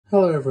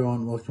Hello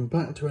everyone, welcome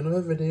back to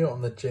another video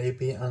on the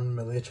JayBee and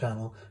Milly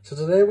channel. So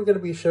today we're going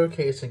to be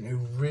showcasing a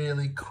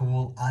really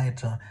cool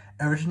item,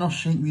 original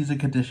sheet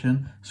music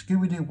edition,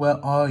 Scooby Doo Where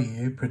Are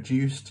You,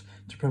 produced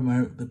to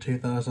promote the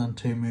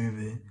 2002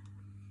 movie.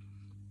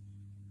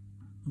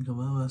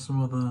 There's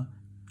some other,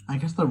 I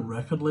guess the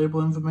record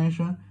label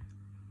information.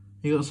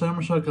 You got Sarah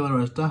Michelle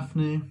Gellar as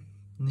Daphne,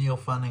 Neil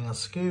Fanning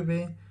as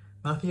Scooby,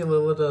 Matthew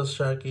Lillard as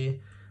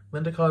Shaggy,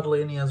 Linda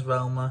Cardellini as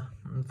Velma,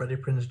 and Freddie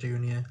Prinze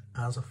Jr.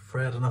 as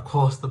Fred, and of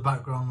course the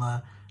background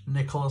there,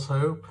 Nicholas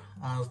Hope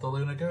as the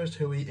Lunar Ghost,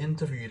 who we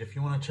interviewed. If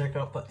you want to check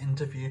out that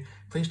interview,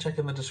 please check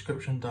in the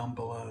description down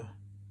below.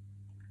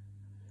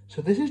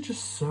 So this is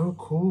just so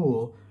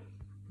cool.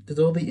 There's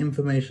all the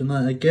information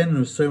there. Again,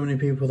 there's so many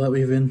people that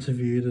we've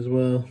interviewed as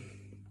well.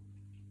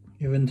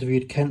 We've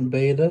interviewed Kent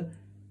Bader,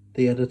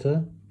 the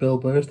editor, Bill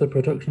Burst, the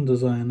production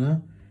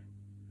designer,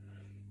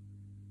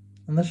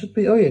 and there should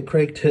be, oh yeah,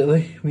 Craig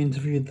Titley, we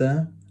interviewed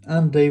there,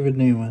 and David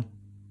Newman.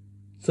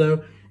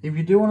 So, if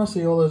you do want to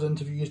see all those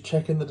interviews,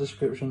 check in the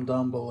description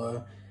down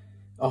below.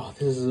 Oh,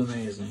 this is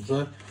amazing.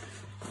 So,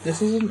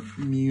 this isn't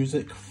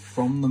music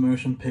from the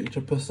motion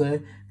picture per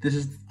se. This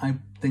is, I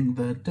think,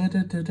 the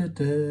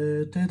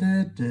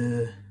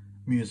da-da-da-da-da-da-da-da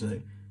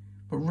music.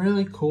 But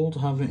really cool to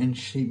have it in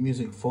sheet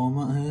music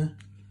format here.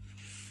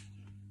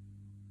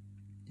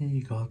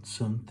 You got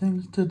some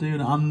things to do.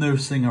 Now, I'm no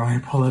singer, I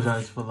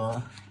apologise for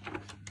that.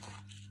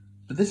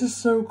 But this is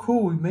so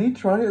cool, we may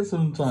try it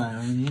sometime,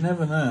 I mean, you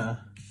never know.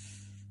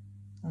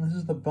 And this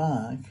is the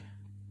back.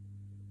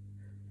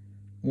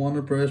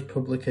 Warner Bros.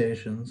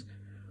 Publications.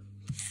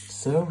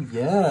 So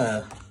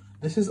yeah,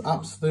 this is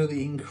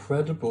absolutely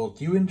incredible.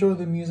 Do you enjoy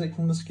the music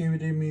from the Scooby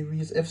Doo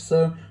movies? If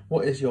so,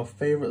 what is your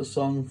favourite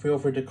song? Feel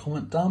free to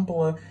comment down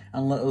below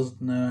and let us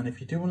know. And if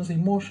you do want to see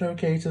more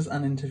showcases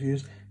and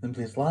interviews, then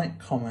please like,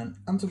 comment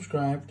and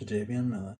subscribe to JayBee and Milly.